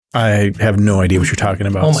I have no idea what you're talking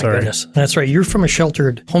about. Oh, my goodness. That's right. You're from a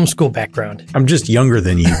sheltered homeschool background. I'm just younger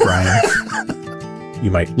than you, Brian.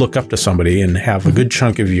 You might look up to somebody and have a good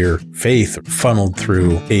chunk of your faith funneled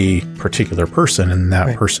through a particular person, and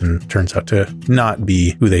that person turns out to not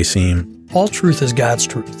be who they seem. All truth is God's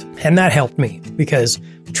truth. And that helped me because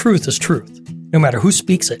truth is truth, no matter who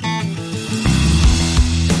speaks it.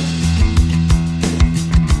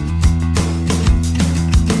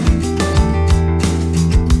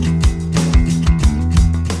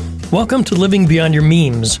 Welcome to Living Beyond Your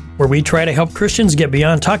Memes, where we try to help Christians get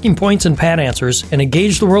beyond talking points and pat answers and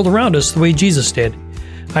engage the world around us the way Jesus did.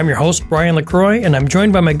 I'm your host, Brian LaCroix, and I'm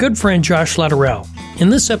joined by my good friend Josh Latterell. In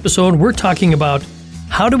this episode, we're talking about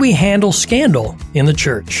how do we handle scandal in the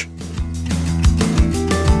church?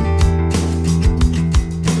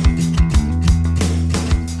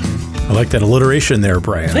 I like that alliteration there,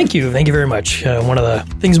 Brian. Thank you. Thank you very much. One of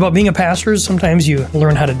the things about being a pastor is sometimes you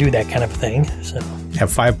learn how to do that kind of thing. So.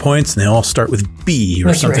 Have 5 points, and they all start with B or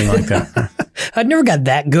That's something right. like that. I'd never got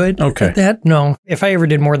that good at that. No. If I ever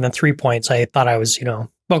did more than 3 points, I thought I was, well,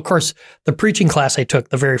 of course, the preaching class I took,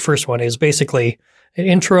 the very first one, is basically an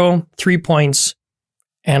intro, 3 points,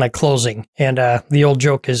 and a closing. And the old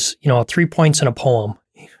joke is, 3 points and a poem.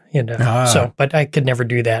 And but I could never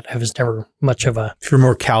do that. I was never much of a... If you're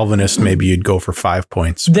more Calvinist, maybe you'd go for 5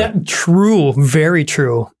 points. That true. Very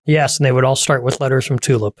true. Yes. And they would all start with letters from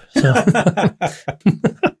Tulip. So.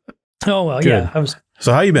 Oh, well, good. Yeah.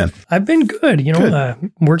 So how you been? I've been good.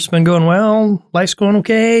 Good. Work's been going well. Life's going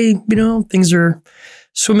okay. Things are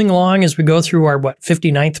swimming along as we go through our,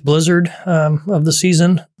 59th blizzard of the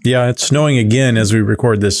season. Yeah, it's snowing again as we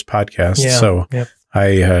record this podcast. Yeah. So Yep.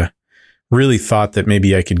 I really thought that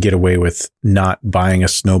maybe I could get away with not buying a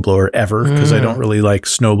snowblower ever because I don't really like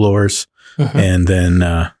snowblowers. Mm-hmm. And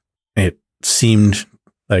then it seemed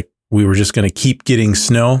like we were just going to keep getting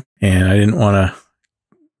snow, and I didn't want to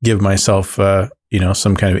give myself,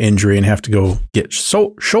 some kind of injury and have to go get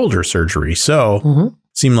shoulder surgery. So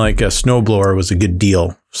it seemed like a snowblower was a good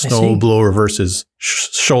deal. Snowblower versus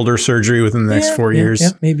shoulder surgery within the next 4 years.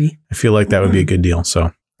 Yeah, maybe. I feel like that would be a good deal.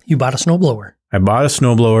 So You bought a snowblower. I bought a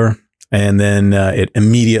snowblower, and then it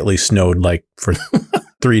immediately snowed like for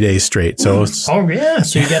 3 days straight. So So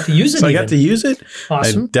you got to use it. So I got to use it.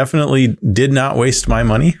 Awesome. I definitely did not waste my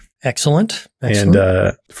money. Excellent. And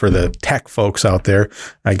for the tech folks out there,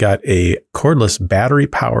 I got a cordless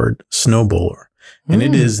battery-powered snowblower, and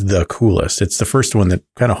it is the coolest. It's the first one that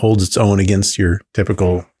kind of holds its own against your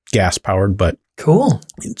typical gas-powered, but cool.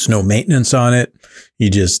 It's no maintenance on it.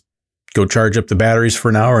 You just go charge up the batteries for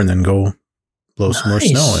an hour and then go blow some more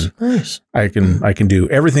snow. And nice. I can do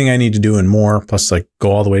everything I need to do and more, plus like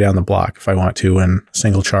go all the way down the block if I want to in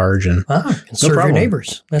single charge and can serve your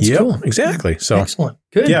neighbors. That's cool. Exactly. So excellent.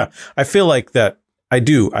 Good. Yeah. I feel like that I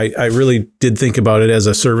do. I really did think about it as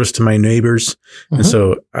a service to my neighbors. And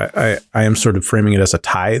so I am sort of framing it as a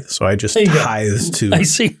tithe. So I just tithe to I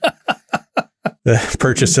see. the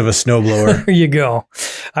purchase of a snowblower. There you go.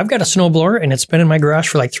 I've got a snowblower and it's been in my garage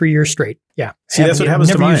for like 3 years straight. Yeah. See, that's what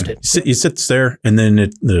happens to mine. It. You sit there and then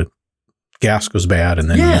the gas goes bad. And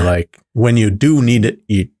then you're like, when you do need it,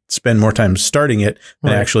 you spend more time starting it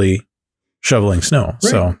than actually shoveling snow. Right.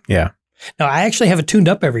 So, yeah. Now, I actually have it tuned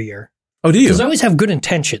up every year. Oh, do you? Because I always have good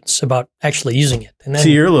intentions about actually using it. And then,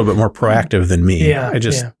 see, you're a little bit more proactive than me. Yeah. I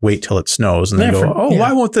just wait till it snows and then go,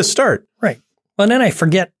 why won't this start? Right. Well, and then I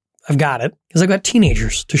forget I've got it because I've got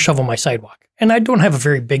teenagers to shovel my sidewalk. And I don't have a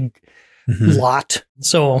very big lot.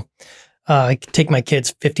 So I can take my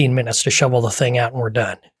kids 15 minutes to shovel the thing out and we're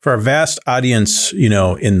done. For our vast audience,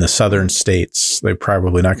 in the southern states, they're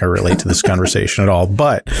probably not going to relate to this conversation at all.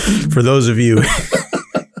 But for those of you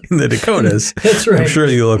in the Dakotas, that's right. I'm sure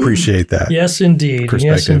you'll appreciate that. Yes, indeed.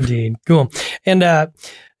 Yes, indeed. Cool. And,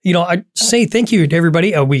 I say thank you to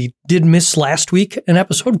everybody. We did miss last week an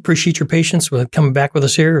episode. Appreciate your patience with coming back with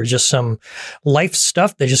us here. Or just some life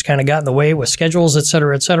stuff that just kind of got in the way with schedules, et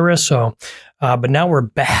cetera, et cetera. So, but now we're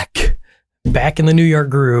back in the New York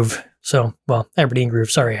groove. So, Aberdeen groove.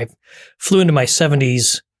 Sorry, I flew into my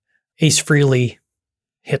 70s Ace Frehley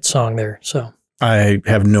hit song there. So I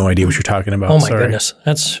have no idea what you're talking about. Oh my goodness,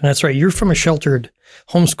 that's right. You're from a sheltered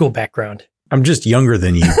homeschool background. I'm just younger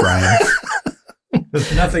than you, Brian.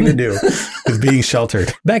 There's nothing to do with being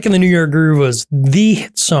sheltered. Back in the New York Groove was the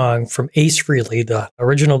hit song from Ace Frehley, the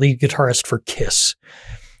original lead guitarist for Kiss.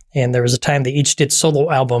 And there was a time they each did solo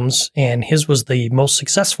albums, and his was the most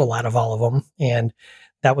successful out of all of them. And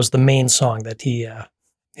that was the main song that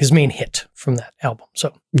his main hit from that album.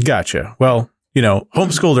 So gotcha. Well,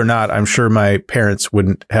 homeschooled or not, I'm sure my parents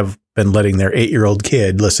wouldn't have been letting their 8-year-old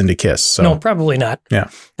kid listen to Kiss. So. No, probably not. Yeah.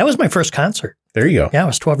 That was my first concert. There you go. Yeah, I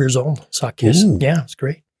was 12 years old. Saw Kiss. Ooh. Yeah, it was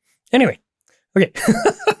great. Anyway, okay.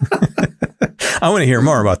 I want to hear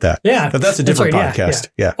more about that. Yeah. But that's a different podcast.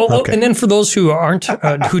 Yeah. Oh, and then for those who aren't,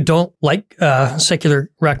 who don't like secular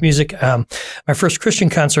rock music, my first Christian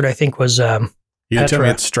concert, I think, was You gonna tell me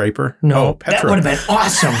it's Stryper? No, Petra. that would have been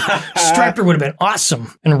awesome. Stryper would have been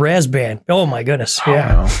awesome. And Raz Band. Oh, my goodness.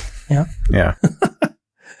 Yeah. Wow. Yeah.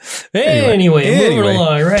 Anyway, moving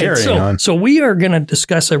along. Right. So we are going to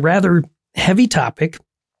discuss a rather heavy topic.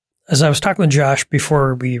 As I was talking with Josh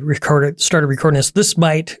before we started recording this, this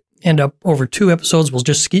might end up over 2 episodes. We'll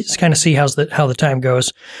just kind of see how the time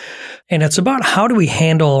goes. And it's about how do we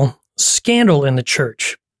handle scandal in the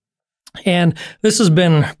church. And this has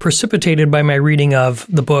been precipitated by my reading of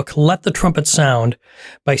the book Let the Trumpet Sound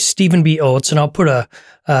by Stephen B. Oates. And I'll put a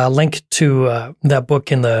link to that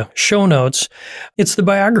book in the show notes. It's the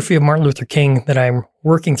biography of Martin Luther King that I'm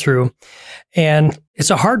working through. And it's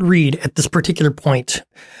a hard read at this particular point.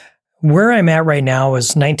 Where I'm at right now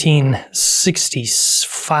is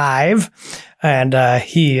 1965, and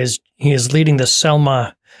he is leading the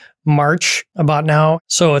Selma March about now.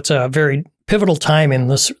 So it's a very pivotal time in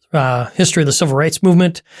this history of the civil rights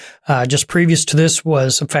movement. Just previous to this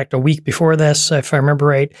was, in fact, a week before this, if I remember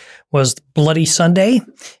right, was Bloody Sunday.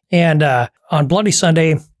 And on Bloody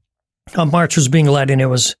Sunday, a march was being led, and it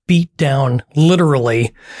was beat down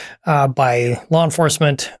literally by law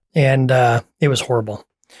enforcement, and it was horrible.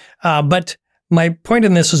 But my point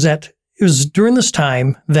in this is that it was during this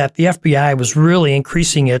time that the FBI was really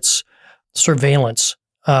increasing its surveillance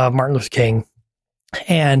of Martin Luther King.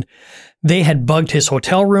 And they had bugged his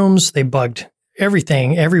hotel rooms. They bugged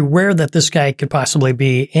everything, everywhere that this guy could possibly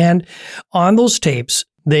be. And on those tapes,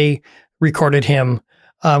 they recorded him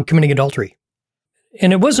committing adultery.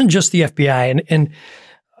 And it wasn't just the FBI. And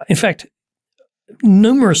in fact,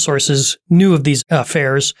 numerous sources knew of these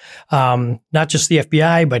affairs, not just the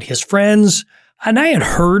FBI, but his friends. And I had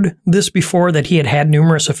heard this before, that he had had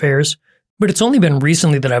numerous affairs, but it's only been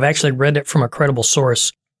recently that I've actually read it from a credible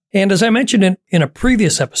source. And as I mentioned in a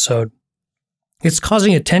previous episode, it's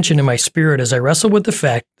causing a tension in my spirit as I wrestle with the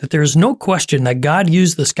fact that there is no question that God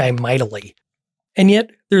used this guy mightily. And yet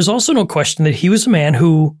there's also no question that he was a man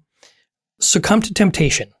who succumbed to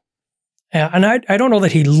temptation. And I don't know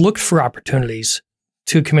that he looked for opportunities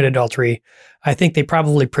to commit adultery. I think they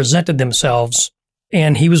probably presented themselves,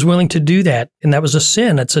 and he was willing to do that. And that was a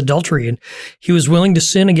sin. It's adultery. And he was willing to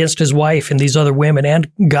sin against his wife and these other women and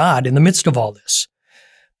God in the midst of all this.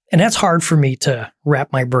 And that's hard for me to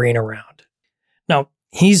wrap my brain around. Now,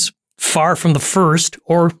 he's far from the first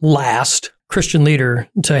or last Christian leader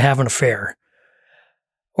to have an affair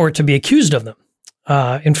or to be accused of them.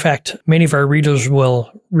 In fact, many of our readers will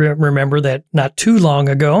remember that not too long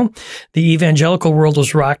ago, the evangelical world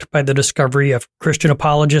was rocked by the discovery of Christian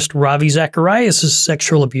apologist Ravi Zacharias'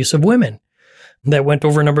 sexual abuse of women that went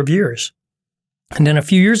over a number of years. And then a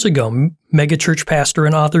few years ago, megachurch pastor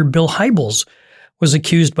and author Bill Hybels was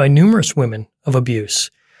accused by numerous women of abuse.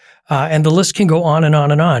 And the list can go on and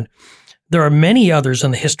on and on. There are many others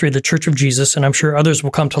in the history of the Church of Jesus, and I'm sure others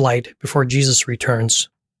will come to light before Jesus returns.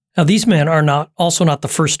 Now, these men are also not the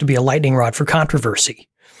first to be a lightning rod for controversy.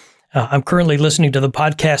 I'm currently listening to the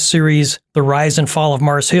podcast series, The Rise and Fall of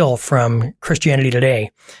Mars Hill from Christianity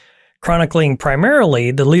Today, chronicling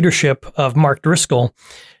primarily the leadership of Mark Driscoll.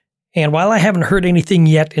 And while I haven't heard anything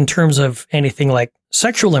yet in terms of anything like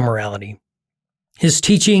sexual immorality, his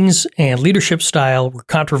teachings and leadership style were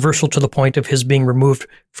controversial to the point of his being removed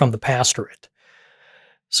from the pastorate.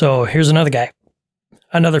 So here's another guy.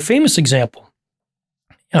 Another famous example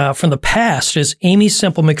from the past is Aimee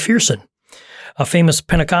Semple McPherson, a famous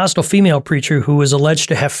Pentecostal female preacher who was alleged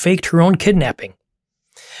to have faked her own kidnapping.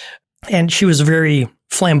 And she was a very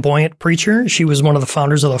flamboyant preacher. She was one of the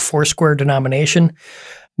founders of the Foursquare denomination,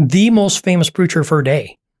 the most famous preacher of her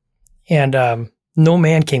day. And no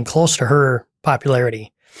man came close to her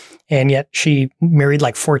popularity. And yet she married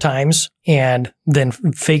like 4 times and then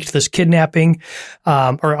faked this kidnapping,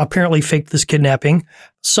 or apparently faked this kidnapping.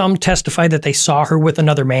 Some testify that they saw her with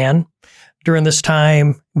another man during this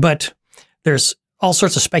time, but there's all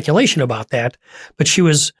sorts of speculation about that. But she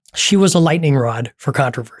was a lightning rod for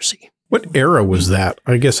controversy. What era was that?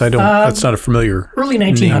 I guess that's not a familiar early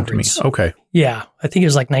 1900s. Name to me. Okay. Yeah. I think it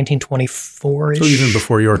was like 1924-ish. So even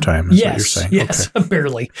before your time is what you're saying. Yes, okay.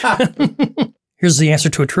 Barely. Here's the answer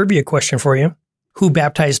to a trivia question for you. Who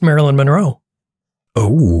baptized Marilyn Monroe?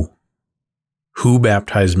 Oh. Who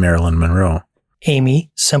baptized Marilyn Monroe? Aimee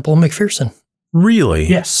Semple McPherson. Really?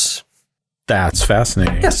 Yes. That's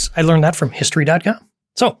fascinating. Yes. I learned that from history.com.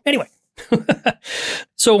 So anyway.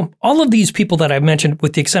 So all of these people that I've mentioned,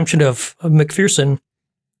 with the exception of McPherson,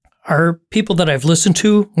 are people that I've listened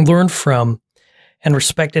to, learned from, and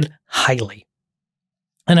respected highly.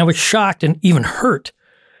 And I was shocked and even hurt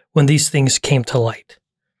when these things came to light.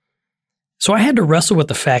 So I had to wrestle with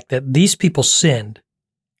the fact that these people sinned,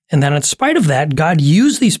 and that in spite of that, God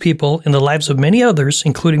used these people in the lives of many others,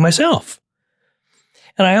 including myself.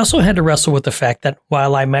 And I also had to wrestle with the fact that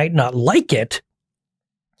while I might not like it,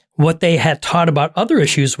 what they had taught about other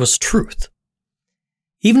issues was truth,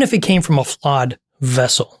 even if it came from a flawed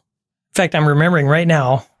vessel. In fact, I'm remembering right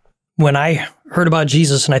now when I heard about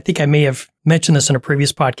Jesus, and I think I may have mentioned this in a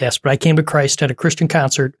previous podcast, but I came to Christ at a Christian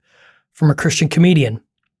concert from a Christian comedian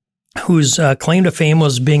whose claim to fame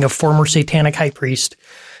was being a former satanic high priest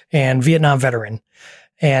and Vietnam veteran.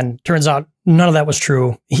 And turns out none of that was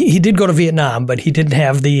true. He did go to Vietnam, but he didn't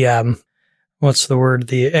have the,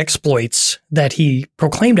 the exploits that he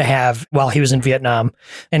proclaimed to have while he was in Vietnam.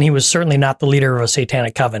 And he was certainly not the leader of a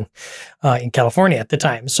satanic coven in California at the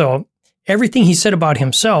time. So everything he said about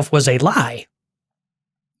himself was a lie.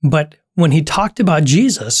 But when he talked about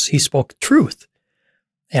Jesus, he spoke truth.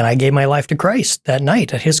 And I gave my life to Christ that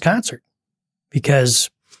night at his concert because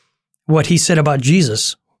what he said about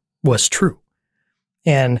Jesus was true.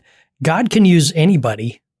 And God can use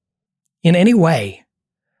anybody in any way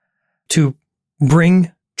to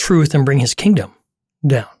bring truth and bring his kingdom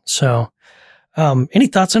down. So any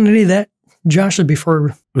thoughts on any of that, Josh,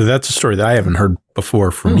 before? Well, that's a story that I haven't heard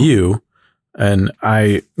before from you. And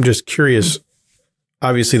I'm just curious,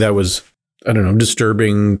 obviously that was, I don't know,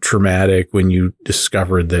 disturbing, traumatic when you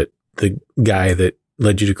discovered that the guy that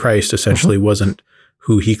led you to Christ essentially wasn't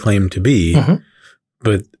who he claimed to be,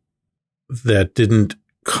 but that didn't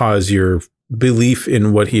cause your belief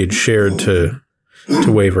in what he had shared to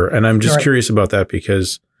waver. And I'm just curious about that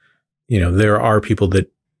because, you know, there are people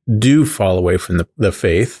that do fall away from the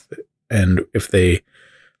faith. And if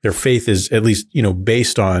their faith is at least, you know,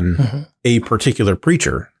 based on a particular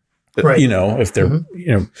preacher, you know, if they're,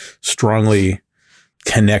 you know, strongly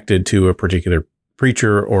connected to a particular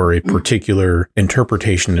preacher or a particular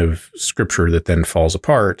interpretation of scripture that then falls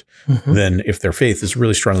apart, then if their faith is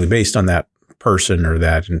really strongly based on that person or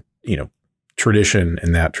that, you know, tradition,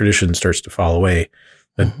 and that tradition starts to fall away,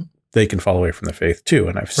 then they can fall away from the faith too.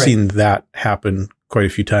 And I've seen that happen quite a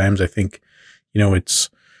few times. I think, you know, it's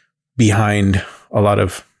behind a lot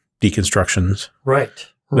of deconstructions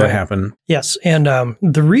that happen. Yes. And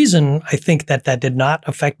the reason I think that did not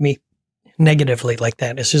affect me negatively like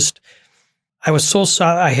that is just,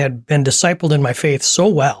 I had been discipled in my faith so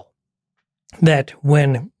well that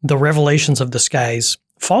when the revelations of this guy's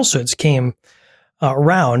falsehoods came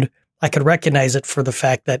around, I could recognize it for the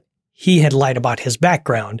fact that he had lied about his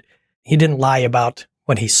background. He didn't lie about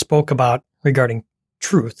what he spoke about regarding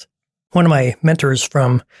truth. One of my mentors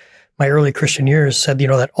from my early Christian years said, you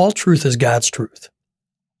know, that all truth is God's truth.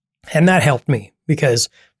 And that helped me because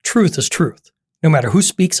truth is truth, no matter who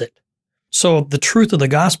speaks it. So the truth of the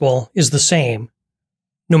gospel is the same,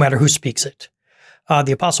 no matter who speaks it.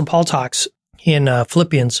 The Apostle Paul talks in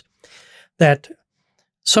Philippians that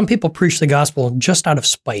some people preach the gospel just out of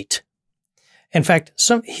spite. In fact,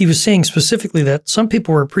 he was saying specifically that some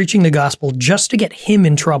people were preaching the gospel just to get him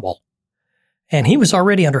in trouble. And he was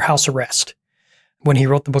already under house arrest when he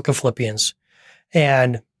wrote the book of Philippians.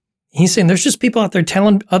 And he's saying there's just people out there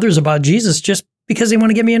telling others about Jesus just because they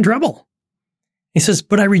want to get me in trouble. He says,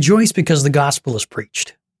 but I rejoice because the gospel is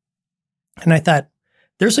preached. And I thought,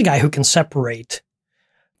 there's a guy who can separate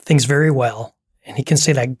things very well. And he can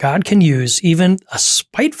say that God can use even a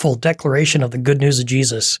spiteful declaration of the good news of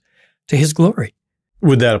Jesus to his glory.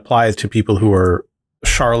 Would that apply to people who are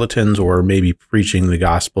charlatans or maybe preaching the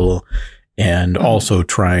gospel and also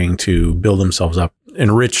trying to build themselves up,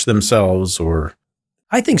 enrich themselves, or?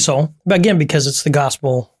 I think so. But again, because it's the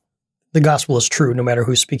gospel is true no matter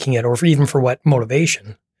who's speaking it or even for what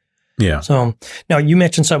motivation. Yeah. So now you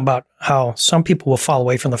mentioned something about how some people will fall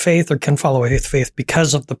away from the faith or can fall away with faith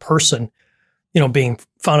because of the person, you know, being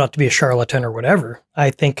found out to be a charlatan or whatever. I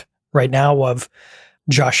think right now of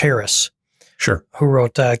Josh Harris. Sure. Who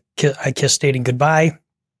wrote I Kissed Dating Goodbye.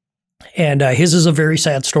 And his is a very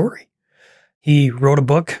sad story. He wrote a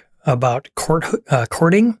book about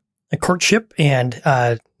courting, a courtship, and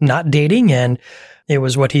not dating, and it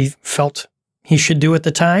was what he felt he should do at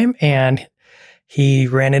the time. And he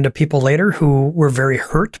ran into people later who were very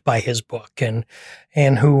hurt by his book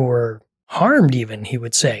and who were harmed even, he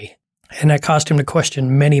would say. And that caused him to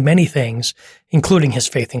question many, many things, including his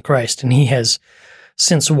faith in Christ. And he has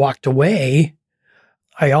since walked away.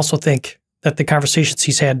 I also think that the conversations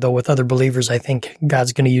he's had, though, with other believers, I think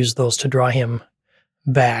God's going to use those to draw him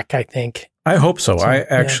back, I think. I hope so. I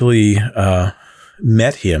actually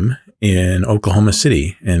met him in Oklahoma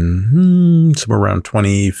City in somewhere around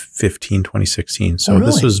 2015, 2016. So really?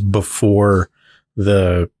 This was before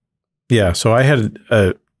so I had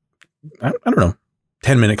I don't know,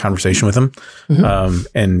 10-minute conversation with him.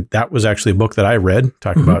 And that was actually a book that I read,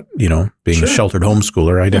 talking about, being a sheltered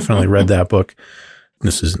homeschooler. I definitely read that book.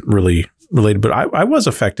 This isn't really related, but I was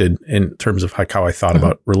affected in terms of how I thought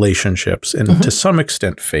about relationships and to some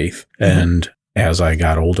extent faith. And as I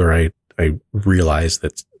got older, I realized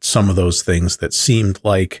that some of those things that seemed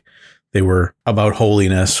like they were about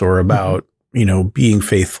holiness or about, being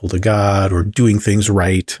faithful to God or doing things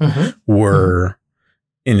right were,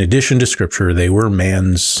 in addition to scripture, they were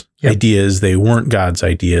man's ideas. They weren't God's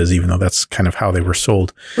ideas, even though that's kind of how they were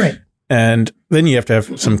sold. Right. And then you have to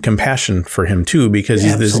have some compassion for him too, because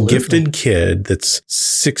he's this gifted kid that's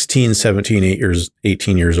 16, 17,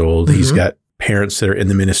 18 years old. He's got parents that are in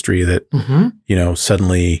the ministry that,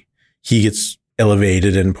 suddenly he gets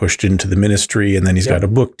elevated and pushed into the ministry, and then he's got a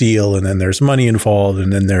book deal, and then there's money involved,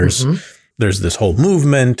 and then there's this whole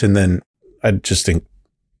movement. And then I just think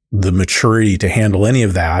the maturity to handle any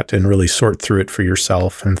of that and really sort through it for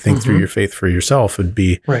yourself and think through your faith for yourself would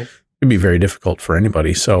be it'd be very difficult for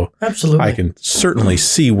anybody. So absolutely, I can certainly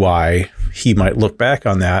see why he might look back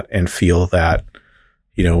on that and feel that,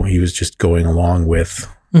 he was just going along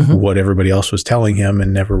with what everybody else was telling him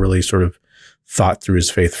and never really sort of thought through his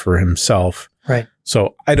faith for himself. Right.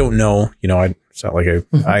 So I don't know, it's not like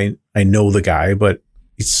I know the guy, but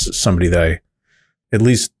he's somebody that I at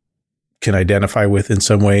least can identify with in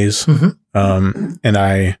some ways. And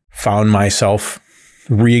I found myself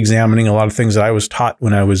re-examining a lot of things that I was taught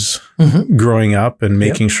when I was growing up and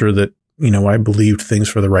making sure that, I believed things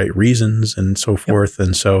for the right reasons and so forth.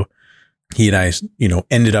 And so he and I,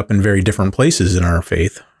 ended up in very different places in our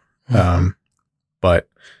faith. But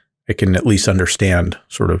I can at least understand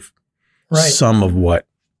sort of some of what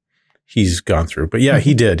he's gone through. But yeah,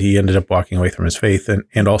 he did. He ended up walking away from his faith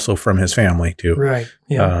and also from his family too. Right.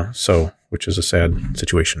 Yeah. Which is a sad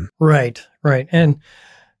situation. Right. Right. And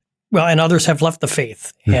others have left the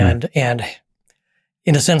faith and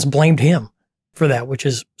in a sense blamed him for that, which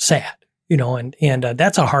is sad, and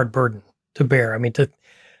that's a hard burden to bear. I mean, to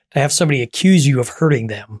have somebody accuse you of hurting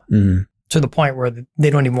them to the point where they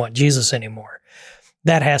don't even want Jesus anymore.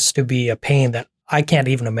 That has to be a pain that I can't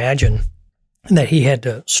even imagine that he had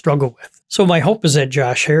to struggle with. So my hope is that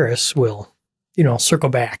Josh Harris will, circle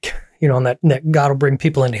back, and that God will bring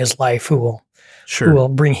people into his life who will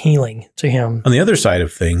bring healing to him. On the other side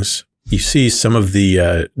of things, you see some of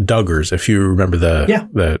the Duggars, if you remember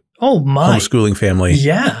the homeschooling family.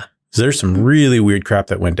 Yeah. There's some really weird crap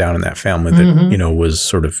that went down in that family that, was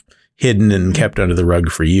sort of hidden and kept under the rug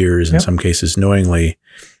for years, in some cases knowingly.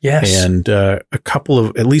 Yes. And a couple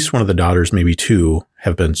of, at least one of the daughters, maybe two,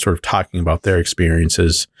 have been sort of talking about their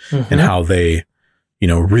experiences and how they,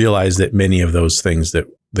 realized that many of those things that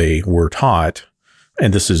they were taught,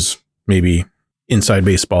 and this is maybe inside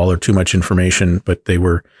baseball or too much information, but they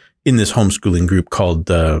were in this homeschooling group called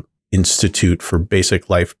the Institute for Basic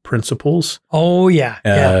Life Principles. Oh, yeah.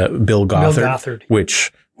 Bill Gothard,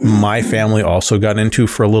 which my family also got into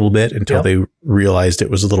for a little bit until they realized it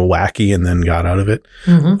was a little wacky and then got out of it.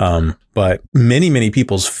 But many, many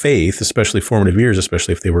people's faith, especially formative years,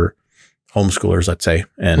 especially if they were homeschoolers, let's say,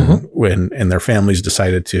 and when their families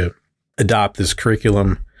decided to adopt this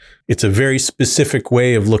curriculum, it's a very specific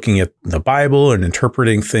way of looking at the Bible and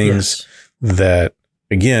interpreting things that,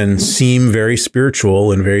 again, seem very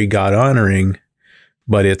spiritual and very God-honoring,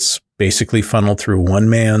 but it's basically funneled through one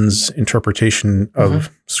man's interpretation of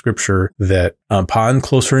scripture that upon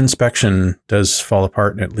closer inspection does fall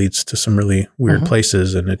apart, and it leads to some really weird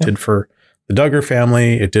places. And it did for the Duggar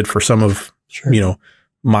family. It did for some of,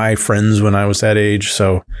 my friends when I was that age.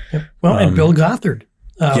 So, and Bill Gothard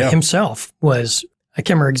himself was, I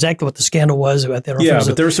can't remember exactly what the scandal was. But there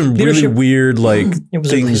were some really weird,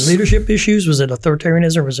 things. Leadership issues? Was it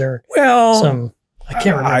authoritarianism? Was there some? I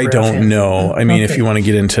can't remember. I don't know. I mean, if you want to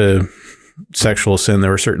get into sexual sin,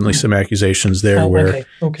 there were certainly some accusations there where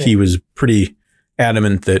he was pretty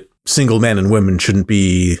adamant that single men and women shouldn't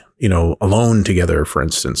be, alone together, for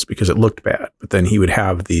instance, because it looked bad. But then he would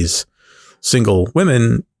have these single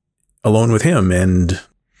women alone with him and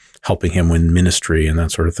helping him win ministry and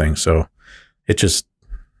that sort of thing. So it just,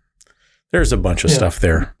 there's a bunch of stuff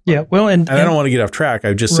there. Yeah. Well, and I don't want to get off track.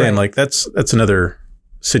 I'm just saying, that's another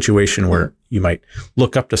situation where you might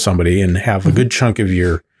look up to somebody and have a good chunk of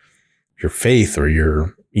your faith or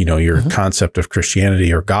your concept of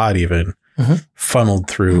Christianity or God even funneled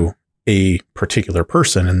through a particular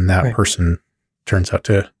person, and that person turns out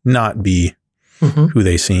to not be who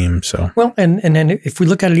they seem. So, well, and then if we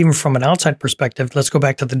look at it even from an outside perspective, let's go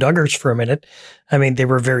back to the Duggars for a minute. I mean, they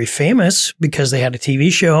were very famous because they had a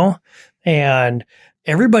TV show, and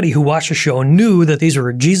everybody who watched the show knew that these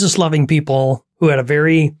were Jesus-loving people who had a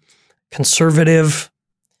very conservative,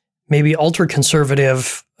 maybe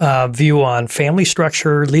ultra-conservative view on family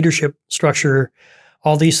structure, leadership structure,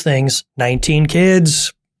 all these things. 19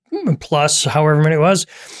 kids plus however many it was.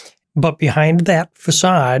 But behind that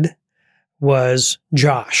facade was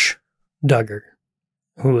Josh Duggar,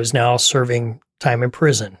 who is now serving time in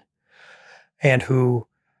prison and who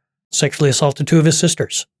sexually assaulted 2 of his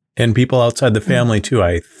sisters. And people outside the family too,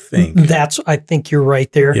 I think. I think you're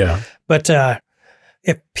right there. Yeah. But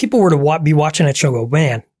if people were to be watching that show, go,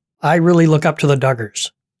 man, I really look up to the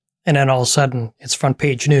Duggars. And then all of a sudden it's front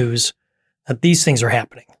page news that these things are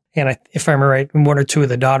happening. And if I'm right, 1 or 2 of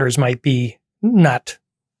the daughters might be not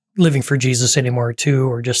living for Jesus anymore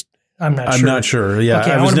too, or just, I'm not sure. Yeah.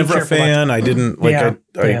 Okay, I was never a fan. I didn't like,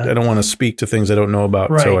 I don't want to speak to things I don't know about.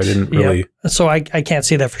 Right. So I didn't really. Yep. So I can't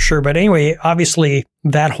say that for sure. But anyway, obviously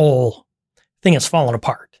that whole thing has fallen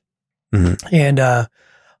apart. Mm-hmm. And a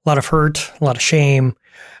lot of hurt, a lot of shame,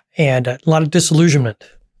 and a lot of disillusionment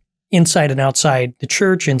inside and outside the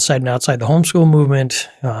church, inside and outside the homeschool movement,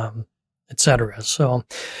 et cetera. So,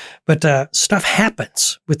 but stuff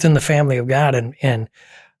happens within the family of God, and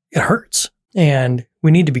it hurts. And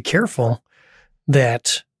we need to be careful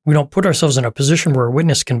that we don't put ourselves in a position where a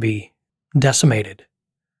witness can be decimated.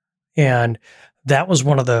 And that was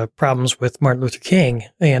one of the problems with Martin Luther King.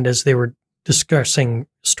 And as they were discussing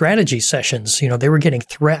strategy sessions, they were getting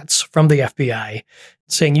threats from the FBI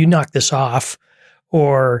saying, you knock this off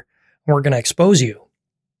or we're going to expose you,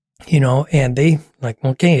 and they like,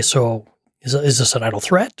 okay, so is this an idle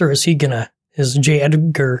threat, or is J.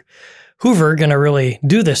 Edgar Hoover going to really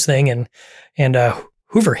do this thing? And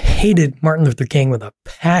Hoover hated Martin Luther King with a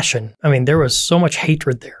passion. I mean, there was so much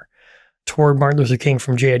hatred there toward Martin Luther King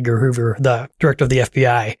from J. Edgar Hoover, the director of the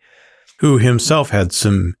FBI. Who himself had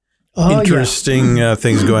some interesting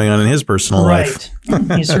things going on in his personal life.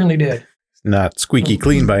 He certainly did. Not squeaky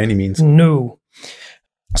clean by any means. No.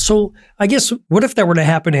 So I guess what if that were to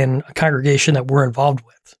happen in a congregation that we're involved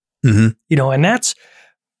with? Mm-hmm. And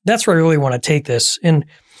that's where I really want to take this. And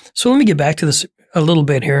so let me get back to this a little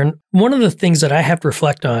bit here. And one of the things that I have to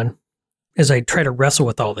reflect on as I try to wrestle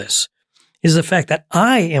with all this is the fact that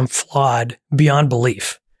I am flawed beyond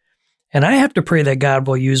belief. And I have to pray that God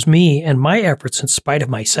will use me and my efforts in spite of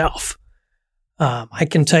myself. I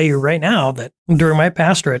can tell you right now that during my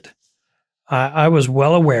pastorate, I was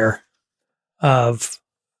well aware of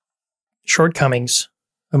shortcomings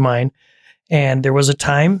of mine. And there was a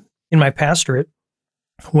time in my pastorate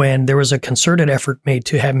when there was a concerted effort made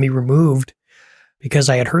to have me removed because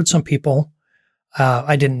I had hurt some people.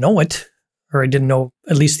 I didn't know it, or I didn't know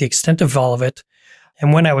at least the extent of all of it.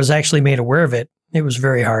 And when I was actually made aware of it, it was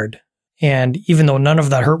very hard. And even though none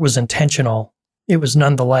of that hurt was intentional, it was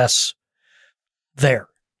nonetheless there.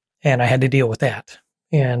 And I had to deal with that.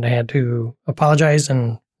 And I had to apologize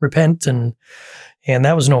and repent, and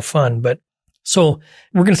that was no fun. But so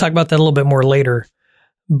we're going to talk about that a little bit more later.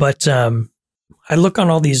 But I look on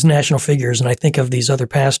all these national figures and I think of these other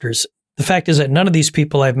pastors. The fact is that none of these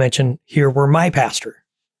people I've mentioned here were my pastor.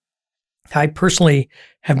 I personally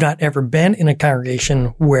have not ever been in a congregation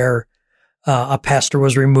where a pastor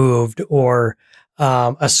was removed or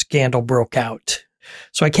a scandal broke out.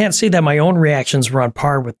 So I can't say that my own reactions were on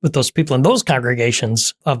par with those people in those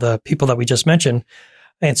congregations of the people that we just mentioned.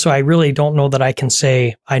 And so I really don't know that I can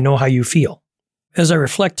say, I know how you feel. As I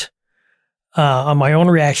reflect on my own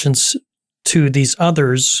reactions to these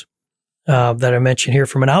others that I mentioned here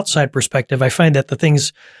from an outside perspective, I find that the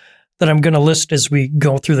things that I'm going to list as we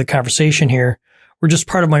go through the conversation here were just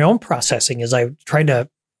part of my own processing as I tried to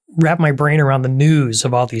wrap my brain around the news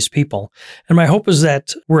of all these people. And my hope is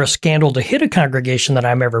that were a scandal to hit a congregation that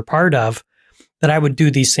I'm ever part of, that I would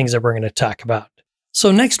do these things that we're going to talk about.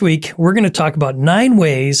 So next week, we're going to talk about 9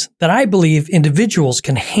 ways that I believe individuals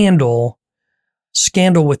can handle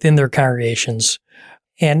scandal within their congregations.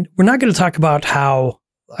 And we're not going to talk about how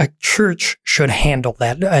a church should handle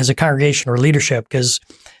that as a congregation or leadership, because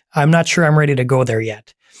I'm not sure I'm ready to go there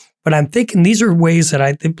yet. But I'm thinking these are ways that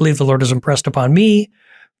I believe the Lord has impressed upon me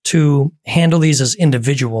to handle these as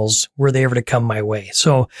individuals were they ever to come my way.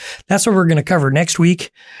 So that's what we're going to cover next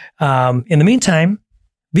week. In the meantime,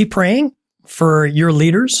 be praying for your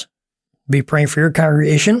leaders. Be praying for your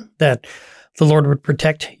congregation, that the Lord would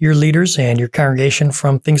protect your leaders and your congregation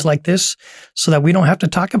from things like this, so that we don't have to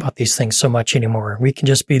talk about these things so much anymore. We can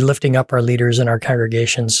just be lifting up our leaders and our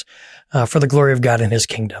congregations for the glory of God and His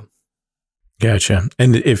kingdom. Gotcha.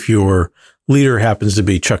 And if you're leader happens to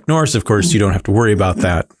be Chuck Norris, of course, you don't have to worry about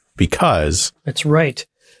that because... That's right.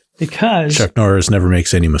 Because... Chuck Norris never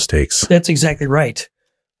makes any mistakes. That's exactly right.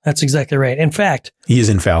 That's exactly right. In fact... He is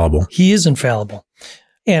infallible. He is infallible.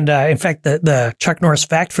 And in fact, the Chuck Norris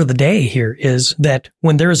fact for the day here is that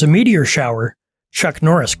when there is a meteor shower, Chuck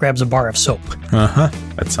Norris grabs a bar of soap. Uh-huh.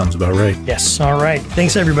 That sounds about right. Yes. All right.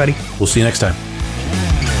 Thanks, everybody. We'll see you next time.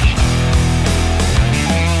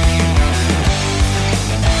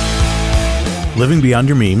 Living Beyond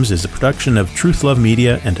Your Memes is a production of Truth Love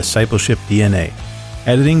Media and Discipleship DNA.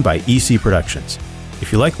 Editing by EC Productions.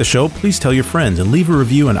 If you like the show, please tell your friends and leave a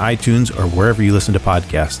review on iTunes or wherever you listen to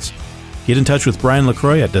podcasts. Get in touch with Brian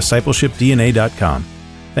LaCroix at discipleshipdna.com.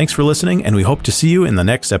 Thanks for listening, and we hope to see you in the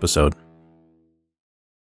next episode.